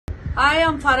I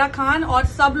am फारा खान और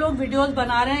सब लोग वीडियोस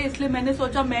बना रहे हैं, इसलिए मैंने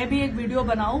सोचा मैं भी एक वीडियो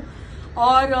बनाऊं।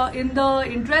 और in the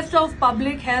interest of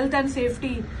public health and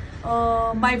safety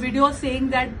my video saying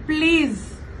that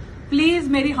please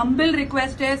मेरी हम्बल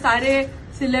रिक्वेस्ट है सारे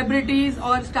सेलिब्रिटीज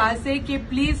और स्टार से कि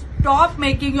please stop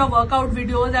making your workout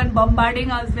videos and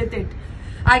bombarding us with it.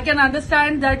 I can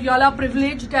understand that you all are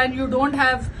privileged and you don't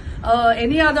have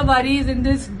any other worries in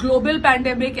this global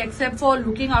pandemic except for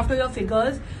looking after your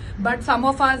figures. But some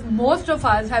of us, most of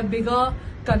us have bigger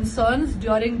concerns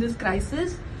during this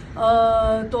crisis.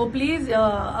 तो please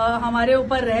हमारे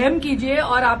ऊपर रहम कीजिए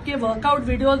और आपके workout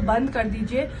videos बंद कर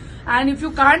दीजिए। And if you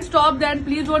can't stop then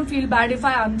please don't feel bad if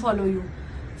I unfollow you.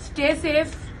 Stay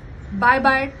safe, bye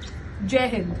bye, जय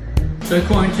Hind. So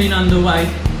quarantine underway.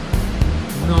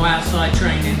 No outside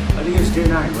training. I think it's day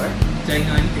 9, right? Day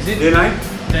 9, is it? Day 9?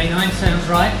 Day 9 sounds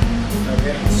right.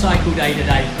 Okay. Cycle day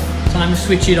today. Time to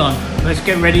switch it on. Let's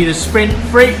get ready to sprint.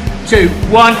 3, 2,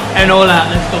 1, and all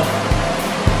out. Let's go.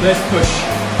 Let's push.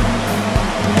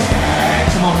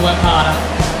 Come on, work harder.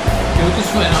 Build the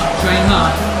sweat up. Train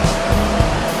hard.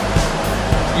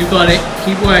 You got it.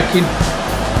 Keep working.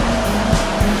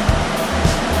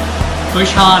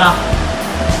 Push harder.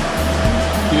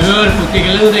 Beautiful. Dig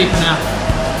a little deeper now.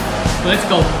 Let's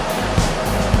go.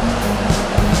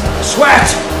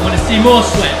 Sweat! I want to see more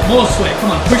sweat, more sweat.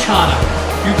 Come on, push harder.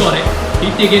 You got it.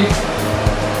 Keep digging.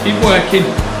 Keep working.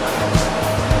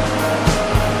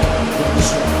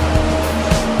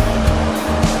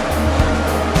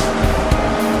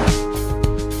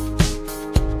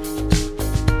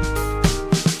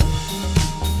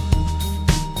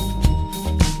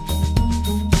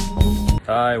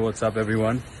 Hi, what's up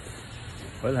everyone?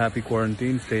 Well, happy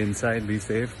quarantine, stay inside, be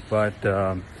safe, but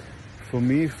for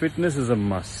me, fitness is a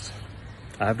must.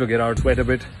 I have to get out, sweat a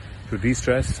bit to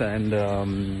de-stress, and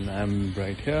I'm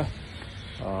right here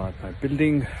at my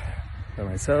building by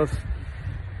myself,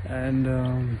 and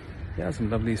yeah,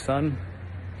 some lovely sun,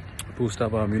 boost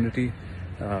up our immunity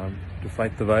to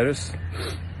fight the virus.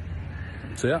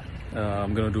 So yeah,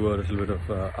 I'm gonna do a little bit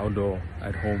of outdoor,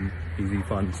 at home, easy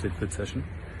fun sit-fit session.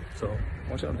 So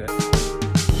watch out guys.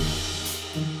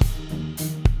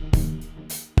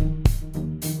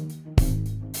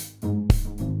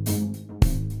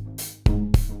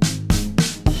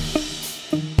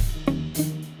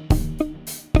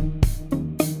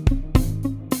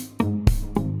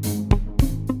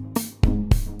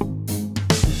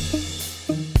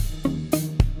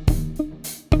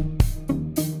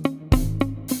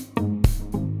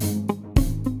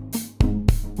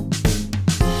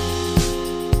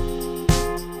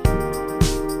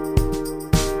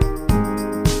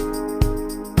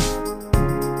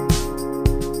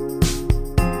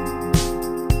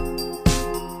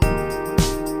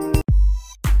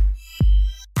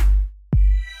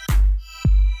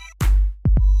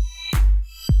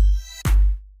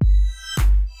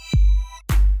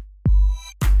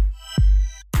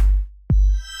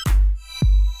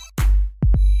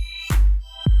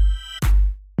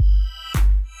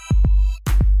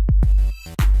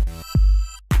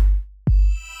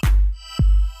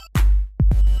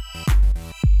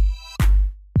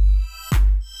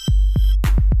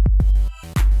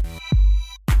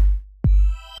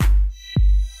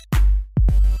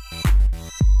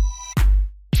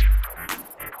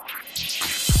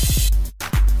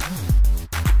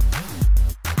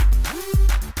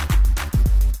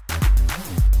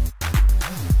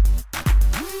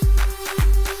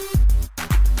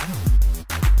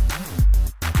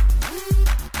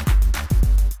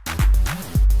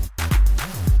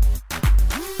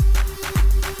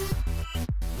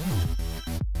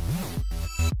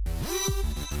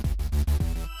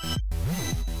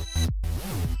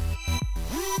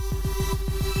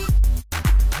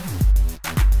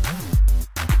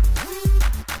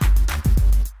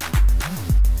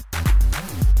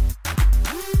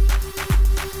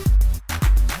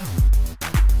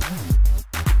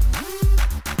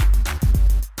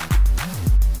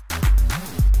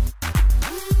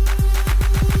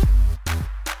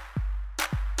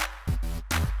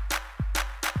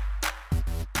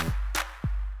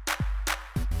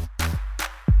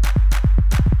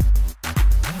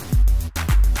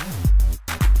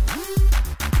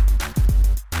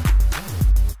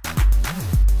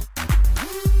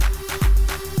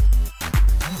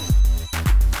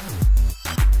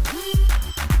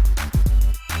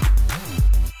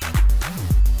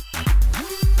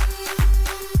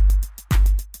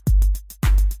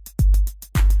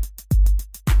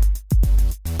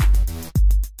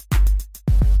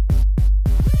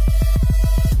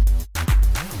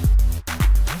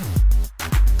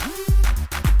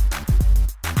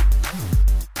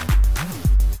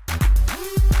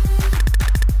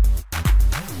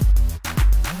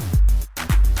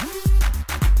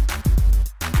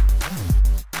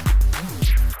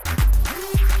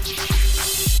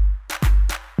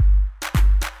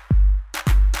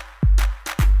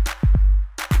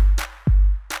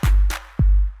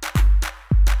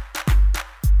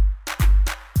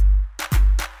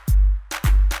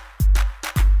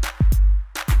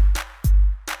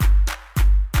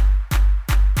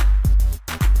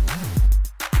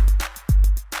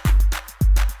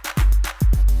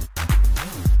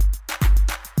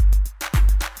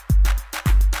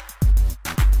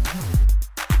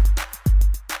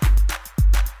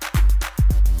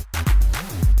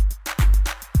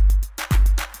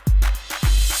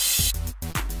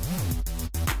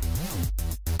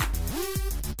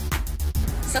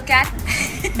 So Kat,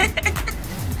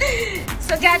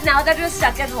 now that we're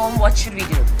stuck at home, what should we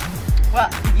do? Well,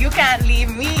 you can't leave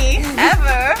me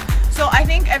ever. So I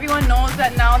think everyone knows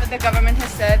that now that the government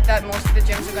has said that most of the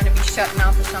gyms are going to be shut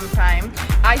now for some time.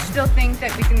 I still think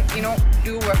that we can,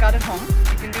 do workout at home.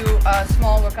 You can do a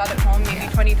small workout at home, maybe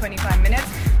 20-25 minutes.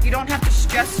 You don't have to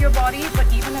stress your body, but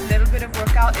even a little bit of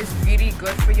workout is really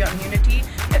good for your immunity.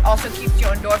 It also keeps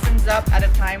your endorphins up at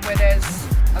a time where there's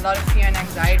a lot of fear and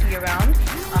anxiety around.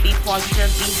 Be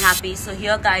positive, be happy. So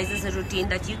here, guys, is a routine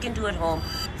that you can do at home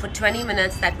for 20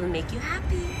 minutes that will make you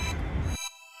happy.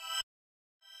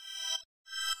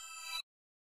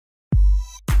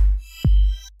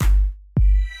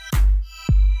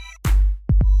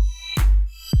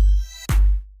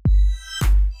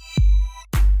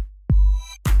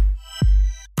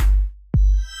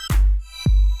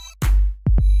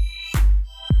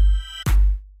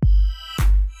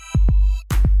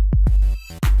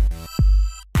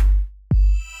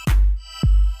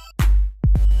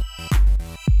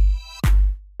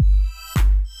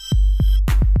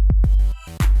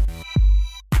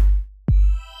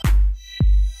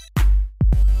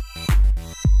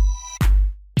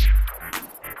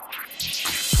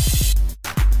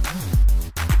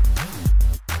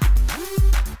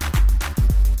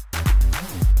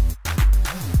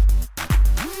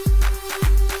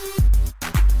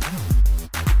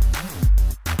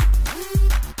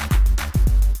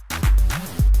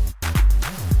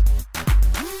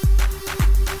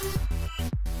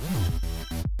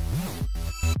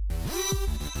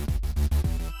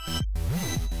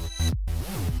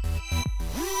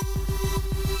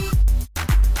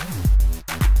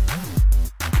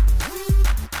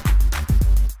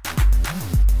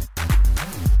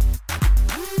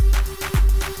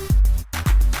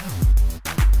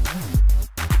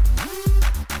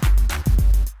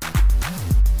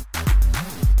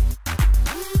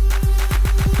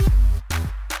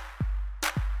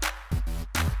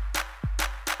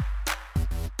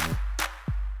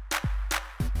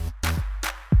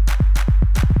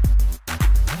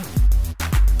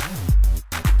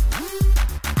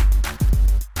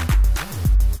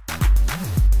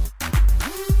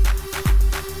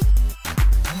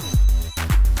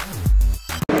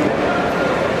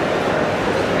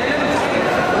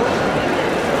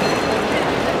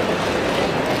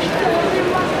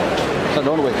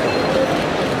 Don't wait.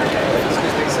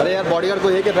 अरे यार bodyguard को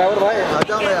ये कि driver भाई आ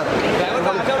जाओ ना यार, driver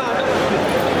भाई आ जाओ ना,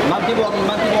 मत की वॉकिंग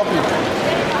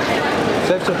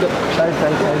सेफ साइड।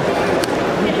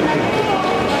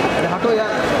 अरे हटो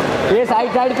यार, ये साइड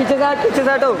पीछे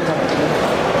से हटो।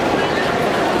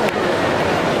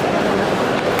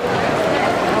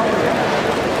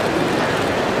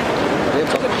 अरे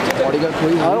बॉडीगार्ड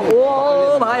कोई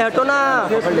ओ भाई हटो ना,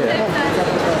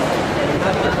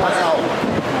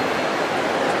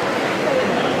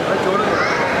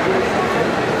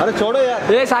 अरे छोड़ो यार,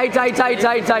 ये साइड।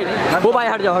 वो भाई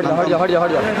हट जाओ।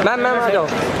 मैम आ जाओ।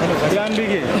 ध्यान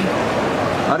दीजिए।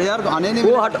 अरे यार आने नहीं,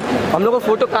 वो हट, हम लोग को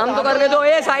फोटो काम तो करने दो।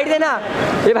 ये साइड दे ना,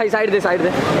 ये भाई साइड दे।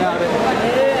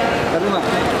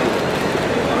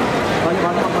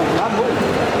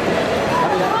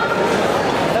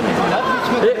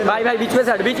 भाई बीच में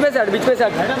से हट।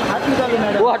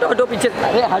 वो हटो पीछे।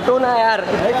 अरे हटो ना यार।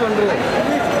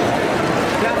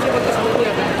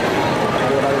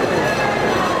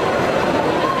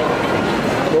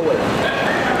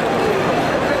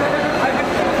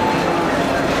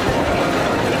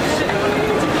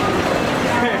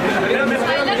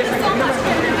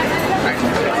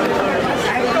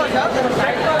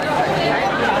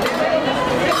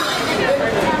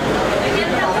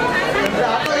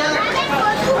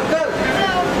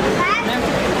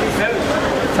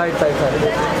 साइड।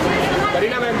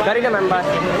 करीना मैम बात।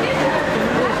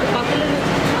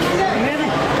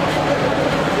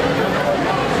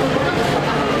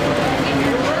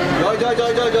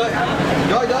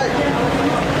 जय।